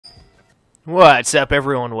What's up,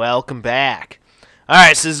 everyone? Welcome back.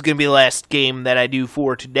 Alright, so this is going to be the last game that I do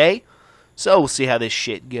for today. So we'll see how this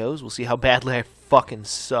shit goes. We'll see how badly I fucking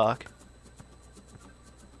suck.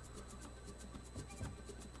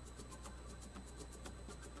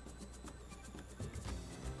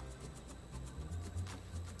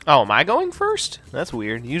 Oh, am I going first? That's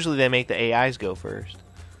weird. Usually they make the AIs go first.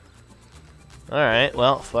 Alright,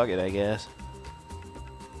 well, fuck it, I guess.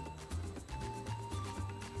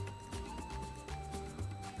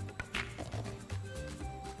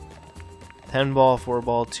 Ten ball, 4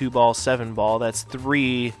 ball, 2 ball, 7 ball. That's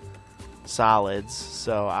 3 solids.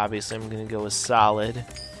 So obviously I'm going to go with solid.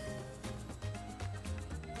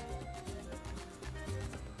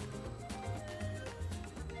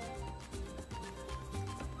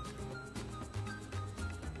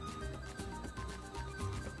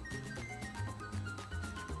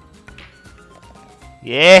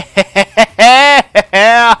 Yeah!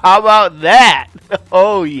 How about that?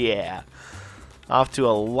 Oh yeah. Off to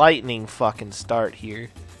a lightning fucking start here.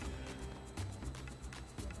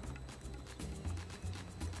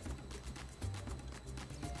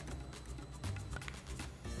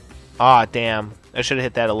 Aw, damn. I should have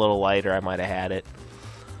hit that a little lighter. I might have had it.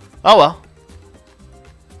 Oh well.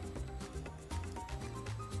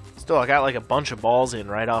 Still, I got like a bunch of balls in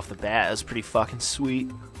right off the bat. That's pretty fucking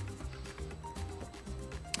sweet.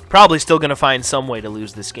 Probably still gonna find some way to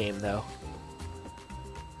lose this game, though.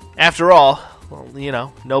 After all, well, you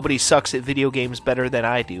know, nobody sucks at video games better than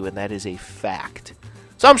I do, and that is a fact.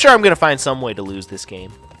 So I'm sure I'm gonna find some way to lose this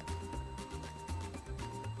game.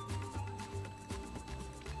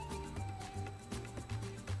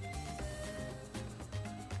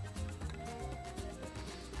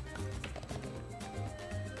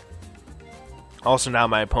 Also, now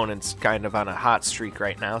my opponent's kind of on a hot streak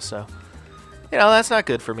right now, so you know, that's not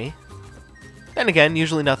good for me. Then again,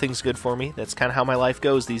 usually nothing's good for me. That's kind of how my life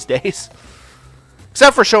goes these days.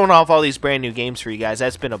 Except for showing off all these brand new games for you guys.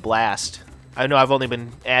 That's been a blast. I know I've only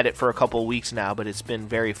been at it for a couple of weeks now, but it's been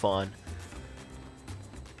very fun.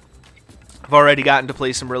 I've already gotten to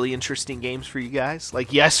play some really interesting games for you guys.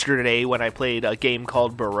 Like yesterday when I played a game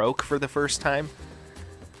called Baroque for the first time.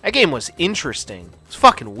 That game was interesting. It was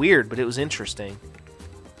fucking weird, but it was interesting.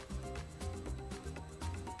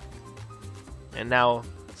 And now,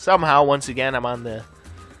 somehow, once again, I'm on the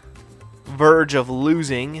verge of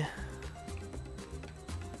losing.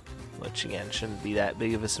 Which, again, shouldn't be that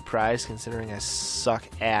big of a surprise, considering I suck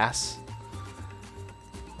ass.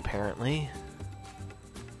 Apparently.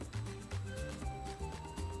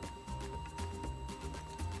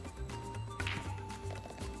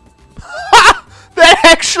 That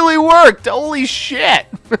actually worked! Holy shit!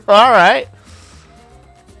 Alright.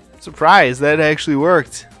 Surprised that actually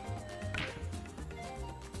worked.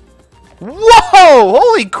 Whoa!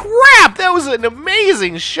 Holy crap! That was an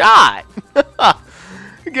amazing shot!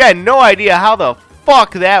 Again, no idea how the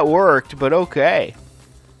fuck that worked, but okay.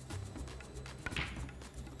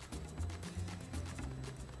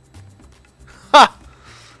 Ha!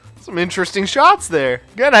 Some interesting shots there.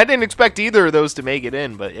 Again, I didn't expect either of those to make it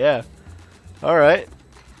in, but yeah. Alright.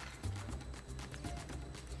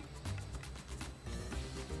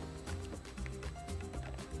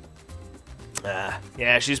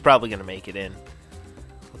 Yeah, she's probably going to make it in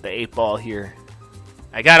with the 8 ball here.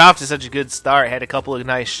 I got off to such a good start. Had a couple of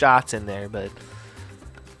nice shots in there, but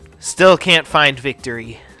still can't find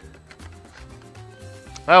victory.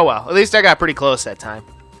 Oh well, at least I got pretty close that time.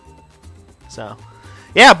 So,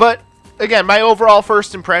 yeah, but again, my overall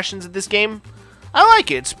first impressions of this game, I like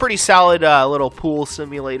it. It's a pretty solid little pool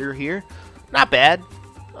simulator here. Not bad.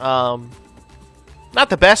 Not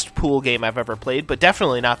the best pool game I've ever played, but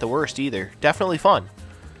definitely not the worst either. Definitely fun.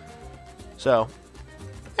 So,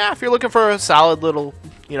 yeah, if you're looking for a solid little,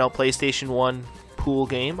 you know, PlayStation 1 pool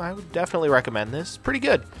game, I would definitely recommend this. Pretty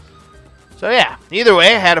good. So, yeah, either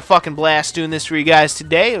way, I had a fucking blast doing this for you guys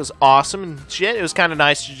today. It was awesome and shit. It was kind of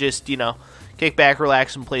nice to just, you know, kick back,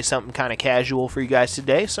 relax, and play something kind of casual for you guys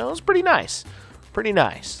today. So, it was pretty nice. Pretty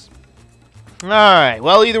nice. Alright,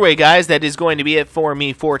 well, either way, guys, that is going to be it for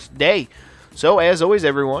me for today. So, as always,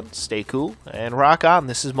 everyone, stay cool and rock on.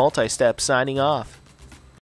 This is Multi-Step signing off.